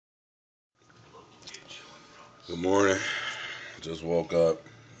Good morning. Just woke up.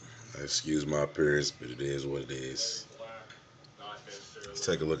 Excuse my appearance, but it is what it is. Let's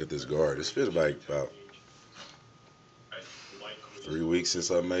take a look at this guard. It's been like about 3 weeks since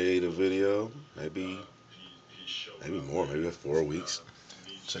I made a video. Maybe more. Maybe 4 weeks.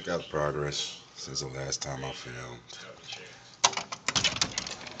 Check out the progress since the last time I filmed.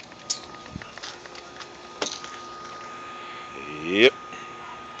 Yep.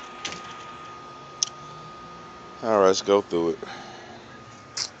 All right, let's go through it.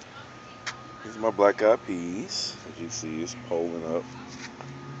 These are my black eyed peas. As you see, it's pulling up.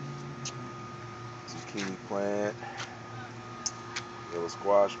 Zucchini plant, yellow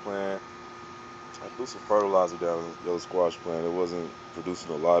squash plant. I threw some fertilizer down in the yellow squash plant. It wasn't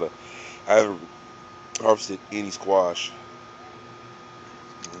producing a lot of. I haven't harvested any squash.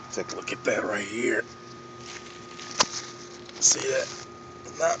 Take a look at that right here. See that?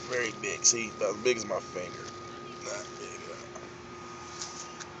 Not very big. See, about as big as my finger. Not big.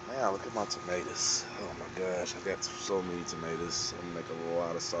 Man, look at my tomatoes. Oh my gosh, I got so many tomatoes. I'm gonna make a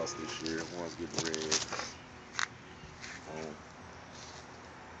lot of sauce this year. One's getting red.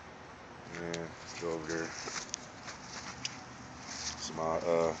 Man, let's go over there. It's my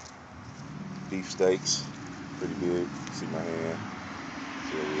beef steaks. Pretty big. See my hand.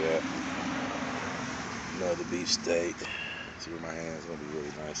 See where we at. Another beef steak. See where my hand's gonna be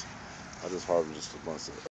really nice. I just harvested just a bunch of